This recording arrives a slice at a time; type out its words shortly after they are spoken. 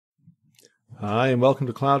Hi, and welcome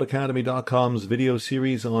to cloudacademy.com's video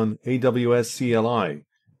series on AWS CLI,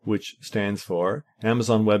 which stands for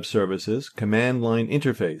Amazon Web Services Command Line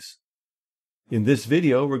Interface. In this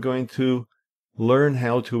video, we're going to learn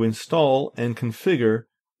how to install and configure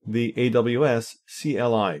the AWS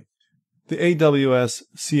CLI. The AWS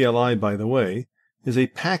CLI, by the way, is a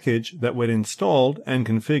package that, when installed and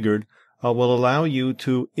configured, will allow you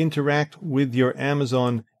to interact with your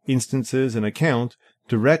Amazon instances and account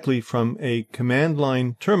directly from a command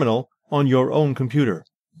line terminal on your own computer.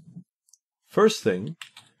 First thing,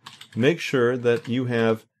 make sure that you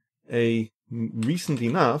have a recent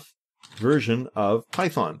enough version of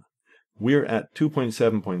Python. We're at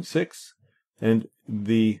 2.7.6, and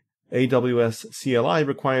the AWS CLI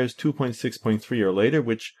requires 2.6.3 or later,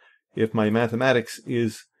 which, if my mathematics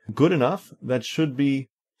is good enough, that should be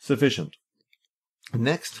sufficient.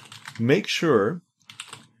 Next, make sure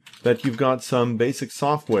that you've got some basic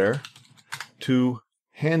software to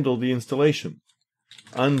handle the installation.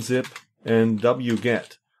 Unzip and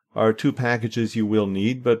wget are two packages you will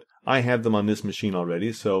need, but I have them on this machine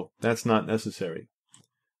already, so that's not necessary.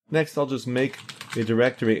 Next, I'll just make a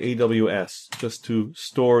directory AWS just to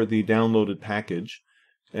store the downloaded package,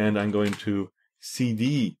 and I'm going to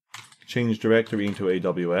cd change directory into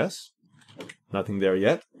AWS. Nothing there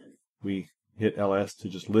yet. We hit ls to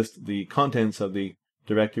just list the contents of the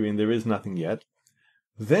directory, and there is nothing yet.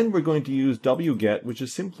 Then we're going to use wget, which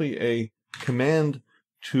is simply a command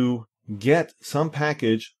to get some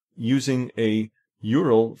package using a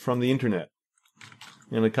URL from the internet. I'm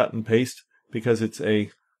going to cut and paste because it's a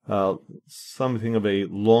something of a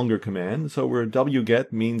longer command. So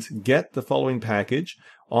wget means get the following package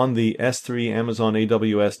on the S3 Amazon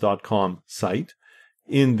AWS.com site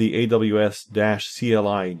in the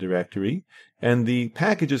AWS-CLI directory, and the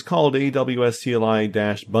package is called AWS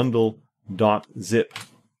CLI-bundle.zip.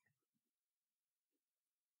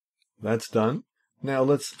 That's done. Now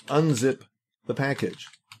let's unzip the package.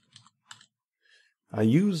 I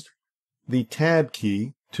used the tab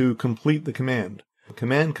key to complete the command.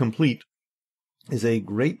 Command complete is a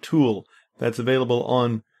great tool that's available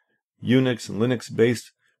on Unix and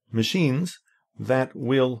Linux-based machines that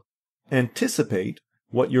will anticipate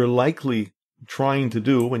what you're likely trying to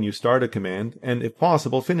do when you start a command, and if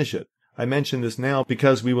possible, finish it. I mention this now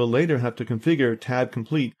because we will later have to configure tab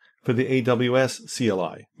complete for the AWS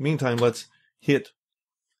CLI. Meantime, let's hit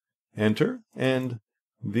enter, and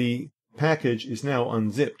the package is now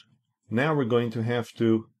unzipped. Now we're going to have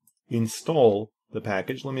to install the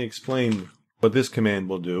package. Let me explain what this command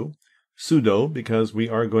will do. Sudo, because we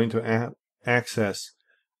are going to access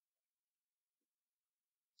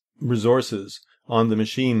resources on the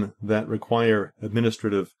machine that require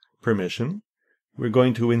administrative permission. We're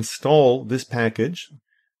going to install this package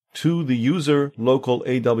to the user local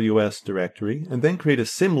AWS directory, and then create a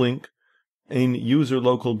symlink in user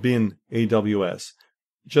local bin AWS,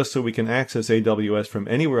 just so we can access AWS from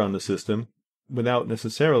anywhere on the system without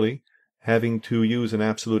necessarily having to use an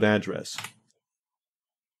absolute address.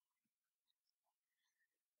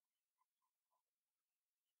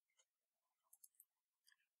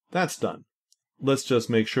 That's done. Let's just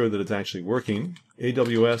make sure that it's actually working.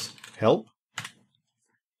 AWS help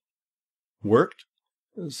worked,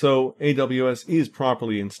 so AWS is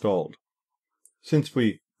properly installed. Since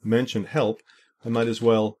we mentioned help, I might as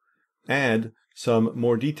well add some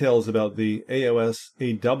more details about the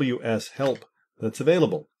AWS help that's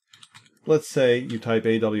available. Let's say you type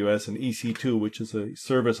AWS and EC2, which is a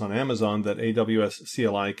service on Amazon that AWS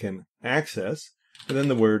CLI can access, and then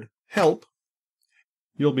the word help.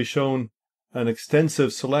 You'll be shown an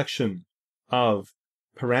extensive selection of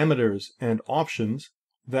parameters and options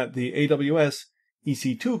that the AWS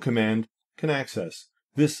EC2 command can access.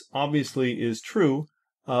 This obviously is true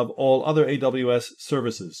of all other AWS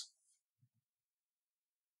services.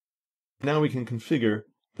 Now we can configure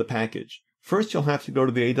the package. First, you'll have to go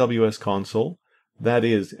to the AWS console, that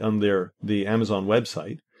is on the Amazon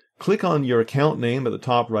website. Click on your account name at the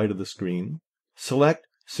top right of the screen, select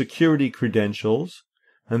Security Credentials,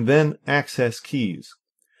 and then Access Keys.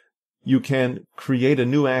 You can create a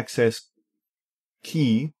new access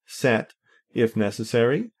key set if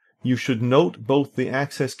necessary. You should note both the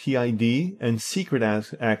access key ID and secret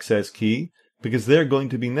access key, because they're going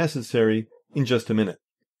to be necessary in just a minute.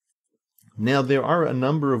 Now, there are a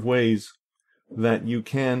number of ways that you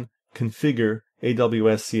can configure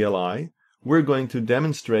AWS CLI. We're going to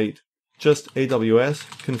demonstrate just AWS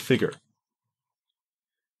configure,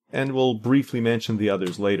 and we'll briefly mention the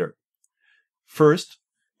others later. First,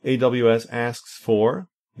 AWS asks for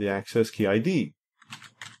the access key ID.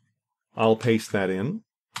 I'll paste that in.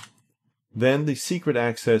 Then the secret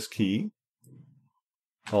access key,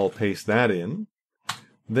 I'll paste that in.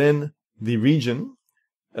 Then the region,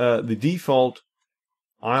 the default,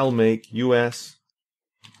 I'll make US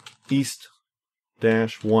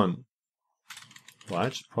East-1. Well,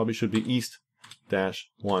 it probably should be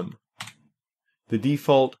East-1. The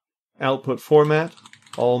default output format,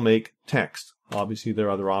 I'll make text. Obviously, there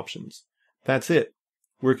are other options. That's it.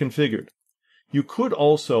 We're configured. You could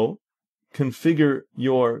also configure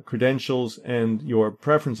your credentials and your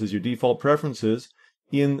preferences, your default preferences,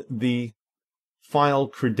 in the file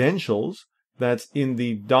credentials that's in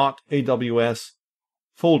the .aws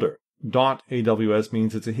folder. .aws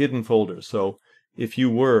means it's a hidden folder. So if you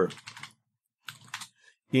were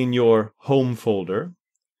in your home folder,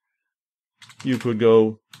 you could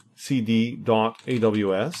go cd.aws,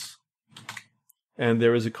 and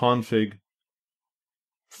there is a config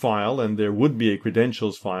file, and there would be a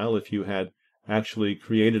credentials file if you had actually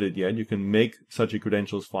created it yet. You can make such a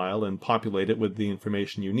credentials file and populate it with the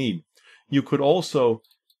information you need. You could also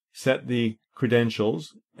set the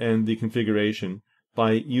credentials and the configuration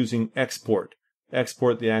by using export.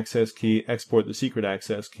 Export the access key, export the secret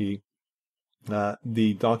access key.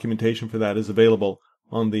 The documentation for that is available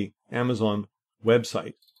on the Amazon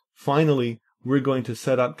website. Finally, we're going to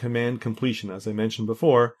set up command completion. As I mentioned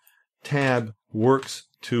before, tab works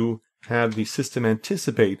to have the system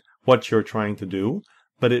anticipate what you're trying to do,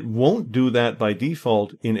 but it won't do that by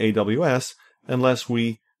default in AWS unless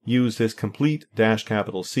we use this complete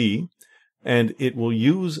 -C, and it will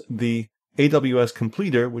use the AWS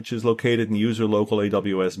completer, which is located in the user local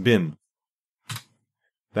AWS bin.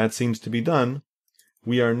 That seems to be done.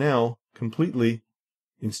 We are now completely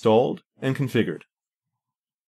installed and configured.